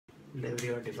இந்த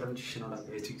video டிஃபரன்ஷியேஷனோட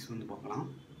basics வந்து பார்க்கலாம்.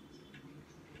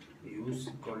 u is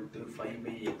equal to 5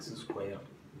 by x square.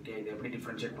 Okay, இது எப்படி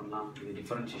டிஃபரன்ஷியேட் பண்ணலாம்? இது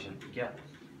differentiation. Okay,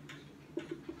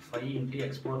 5 into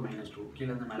x power minus 2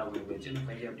 கீழேருந்து மேலே கொண்டு போயிடுச்சு. இந்த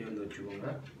 5 அப்படியே வந்து வச்சுக்கோங்க.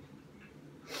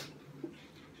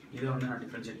 இதை வந்து நான்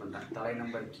டிஃபரன்ஷியேட் பண்ணுறேன். தலை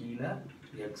நம்பர் கீழே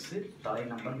எக்ஸு, தலை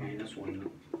நம்பர் -1.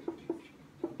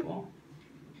 அப்போது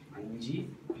 5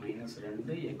 -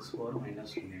 2 x power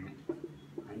 -1.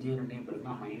 5 2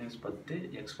 பெருக்குனா -10,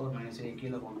 x power -8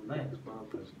 கீழே கொண்டு வந்தால் x power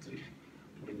 +3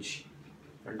 முடிஞ்சு.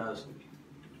 ரெண்டாவது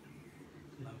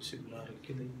சிம்பிளாக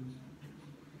இருக்குது.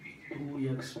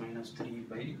 2x - 3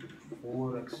 by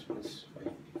 4x +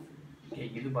 5. ஓகே,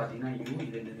 இது பார்த்தீங்கன்னா u,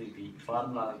 இது என்னது v.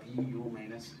 Formula vu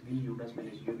minus vu dash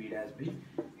minus uv dash by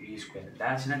v square.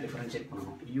 டேஷ்னா differentiate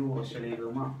பண்ணணும். u first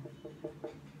எழுதிடுவோமா?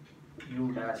 u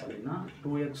dash அப்படின்னா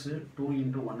 2x 2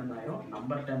 × 1 ஆயிரும்.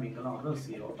 நம்பர் டைம் இங்கெல்லாம் வந்து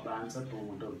 0. அப்போ ஆன்சர் 2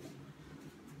 மட்டும் இருக்கும்.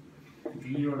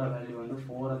 vயோட வேல்யூ வந்து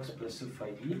 4x +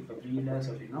 5. இப்போ v dash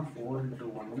அப்படின்னா 4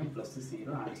 × 1 +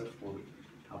 0, ஆன்சர் 4.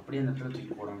 அப்படியே அந்த இடத்துல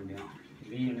தூக்கி போட வேண்டியதான்.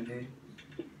 v என்னது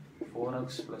 4x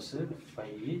 +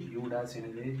 5, u dash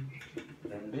என்னது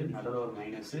 2, நடுவில் ஒரு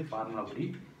மைனஸு, ஃபார்முலா அப்படி.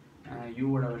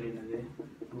 யூவோட வேல்யூ என்னது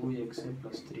 2x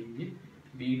 + 3,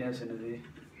 v dash என்னது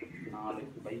 4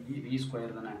 by v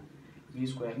ஸ்கொயர் தானே. v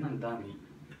ஸ்கொயர்னா இதுதான் v,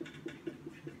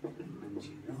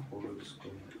 5 தான் ஹோல்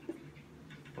ஸ்கொயர்.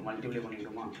 இப்போ மல்டிப்ளை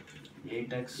பண்ணிக்கிட்டோமா?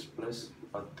 8x +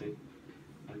 10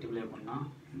 மல்டிப்ளை பண்ணால்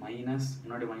மைனஸ்,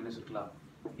 முன்னாடி மைனஸ் இருக்கலாம்,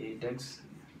 8x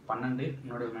 12,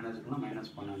 முன்னாடி மைனஸ் இருக்கலாம்,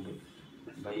 -12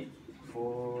 by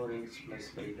 4x +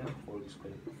 5 தான் whole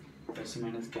square. Plus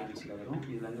minus cancel ஆகிடும்.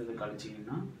 இதுலேருந்து இது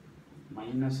கழிச்சிங்கன்னா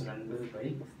 -2 by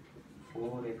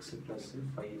 4x +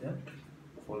 5 தான்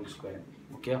whole square.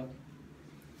 Okay,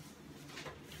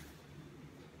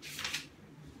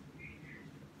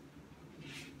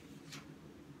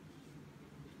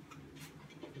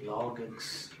 log x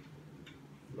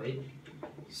by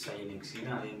sin x. இது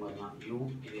அதே மாதிரி தான். u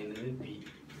இது என்னது v.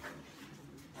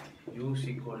 u is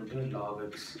equal to log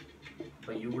x.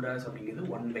 இப்போ u dash அப்படிங்கிறது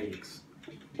 1 by x.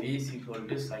 v is equal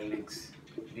to sin x.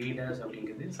 v dash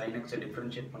அப்படிங்கிறது sin x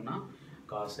டிஃபரன்ஷியேட் பண்ணால்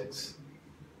cos x.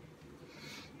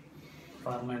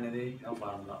 ஃபார்முலா என்னது?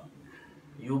 ஃபார்முலா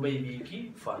u by v க்கு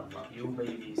formula u by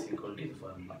v is equal to இது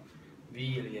formula.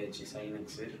 v எழுதியாச்சு, sin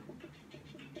x.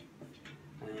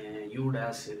 u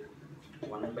dash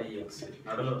 1 by x,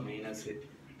 நடுவில் ஒரு minus,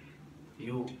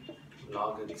 u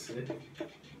log x,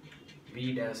 v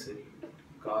dash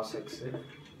cos x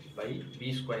by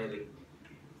v square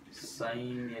sin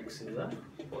x தான்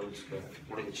whole square.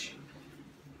 முடிஞ்சு.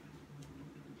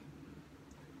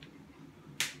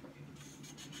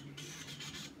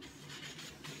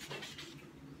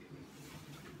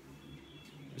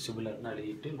 சிமிலர்னா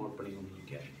எழுதிட்டு note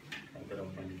பண்ணிக்கோங்க. Compare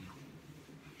பண்ணிக்கலாம்.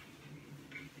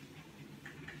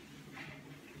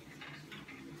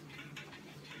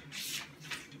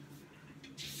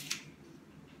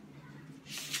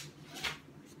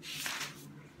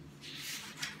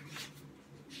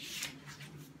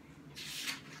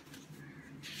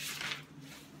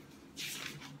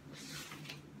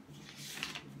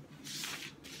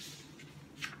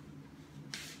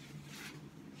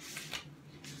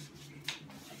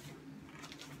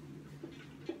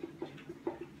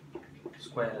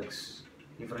 Square X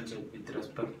differentiate with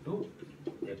respect to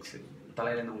X.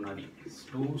 தலையிலேருந்து முன்னாடி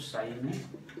 2 sin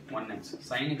 1x.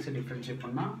 sin x differentiate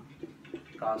பண்ணால்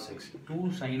cos x. 2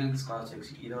 sin x cos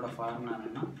x. இதோட formula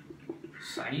என்னன்னா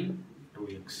sin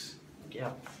 2x. ஓகே,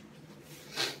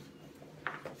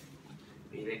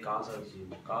 இதே cos ஆச்சு,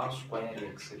 cos ஸ்கொயர்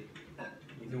எக்ஸ்.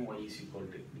 இது y is equal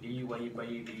to dy by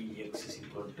dx is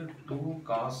equal to 2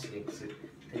 cos x.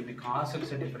 திருப்பி cos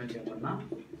x differentiate பண்ணால்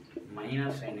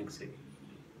 -sin x.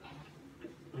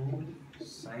 2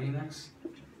 sin x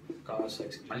cos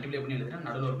x multiply பண்ணி எழுதுனா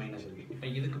நடுவில் ஒரு மைனஸ் இருக்குது. இப்போ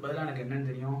இதுக்கு பதிலாக எனக்கு என்னன்னு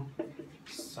தெரியும்?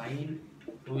 sin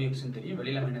 2xன்னு தெரியும்.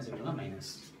 வெளியில் மைனஸ் இருக்குன்னா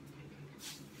மைனஸ்.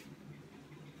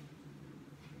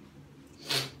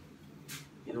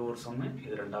 இது ஒரு சம்மு,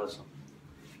 இது ரெண்டாவது சம்.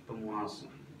 இப்போ மூணாவது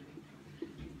சம்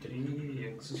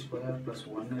 3x² +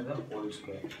 1 தான் ஹோல்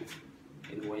ஸ்கொயர்.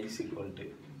 இது y is equal to,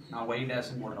 நான் y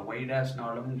டேஷ்னு போடுறேன். y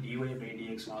டேஷ்னாலும் dy by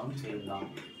dxனாலும் சேம் தான்.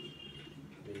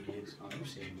 dxனாலும்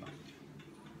சேம் தான்.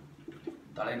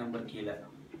 தலை நம்பர் கீழே,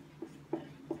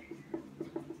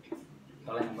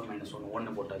 தலை நம்பர் -1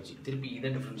 1 போட்டாச்சு. திருப்பி இதை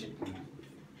டிஃபரன்ஷியேட் பண்ணுவோம்.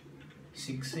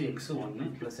 6x1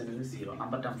 ப்ளஸ் என்னது 0.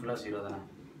 நம்பர் டைம் ஃபுல்லாக 0 தானே.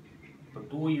 இப்போ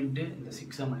 2 × இந்த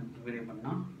 6 மல்டிப்ளை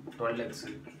பண்ணால் 12x,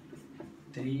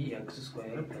 3x²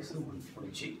 + 1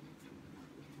 முடிச்சு.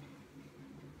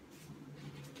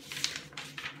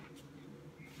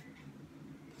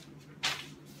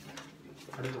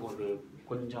 அடுத்து ஒரு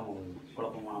கொஞ்சம்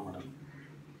குழப்பமான model.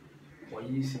 y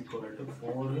is equal to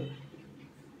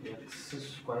 4x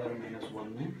square minus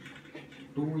 1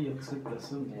 2x plus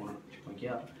 3 okay.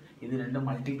 இது ரெண்டு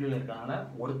மல்டிப்ளியில் இருக்கனால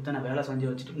ஒருத்தனை வேலை செஞ்சு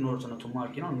வச்சுட்டு இன்னொருத்தனை சும்மா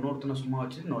வைக்கணும், இன்னொருத்தனை சும்மா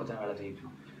வச்சுட்டு இன்னொருத்தனை வேலை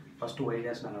செய்யணும். ஃபஸ்ட்டு ஒய்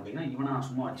டேஸ் நான் அப்படின்னா இவனை நான்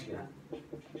சும்மா வச்சுக்கிறேன்,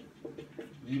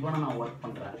 இவனை நான் ஒர்க்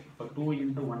பண்ணுறேன். இப்போ 2 ×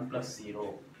 1 + 0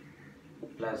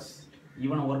 ப்ளஸ்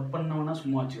இவனை ஒர்க் பண்ணவனா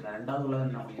சும்மா வச்சுக்கிறேன், ரெண்டாவது உள்ள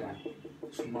என்ன பண்ணிக்கிறேன்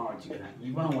சும்மா வச்சுக்கிறேன்,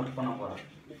 இவனை ஒர்க் பண்ண போகிறேன்.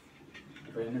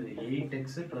 இப்போ என்னது 8x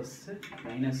ப்ளஸ்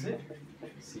மைனஸ்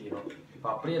 0. இப்போ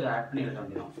அப்படியே அதை ஆட் பண்ணி எடுக்க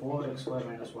வேண்டியதான். 4x² -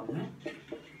 1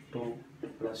 2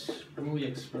 ப்ளஸ்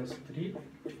 2x + 3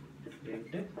 ×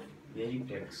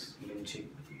 8x இருந்துச்சு.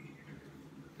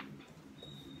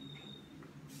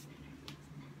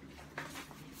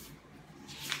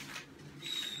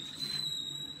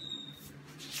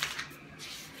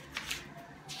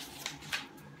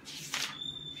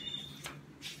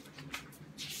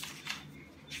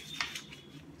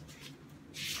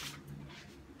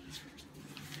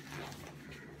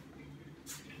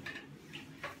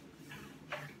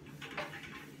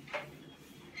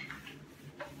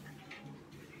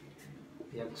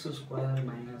 x² -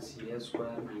 a² -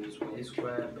 y² /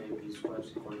 b² =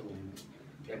 1.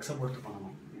 x பொறுத்து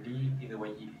பண்ணணும். d இது y,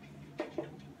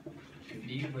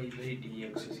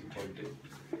 dy/dx =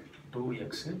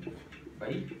 2x / a²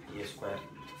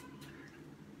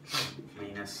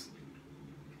 minus.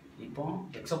 இப்போ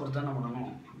x பொறுத்து தான் என்ன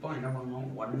பண்ணணும், இப்போ என்ன பண்ணணும்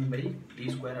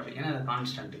 1/d² அப்படி, ஏன்னா அது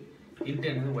கான்ஸ்டன்ட் இன்ட்டு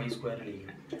என்னது y² எழுதிங்க,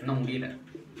 இன்னும் முடியல.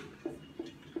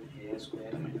 a² -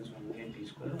 1/d²,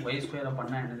 y²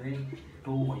 பண்ணால் என்னது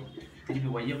 2y, திருப்பி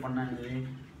y பண்ணால் என்னது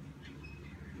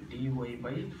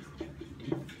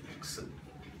dy/dx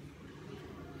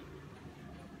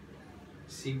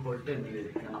 =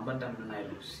 இந்த நம்பர் டைம் என்ன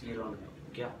ஆயிடும் 0.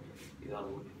 ஓகே,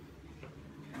 இதாகும்.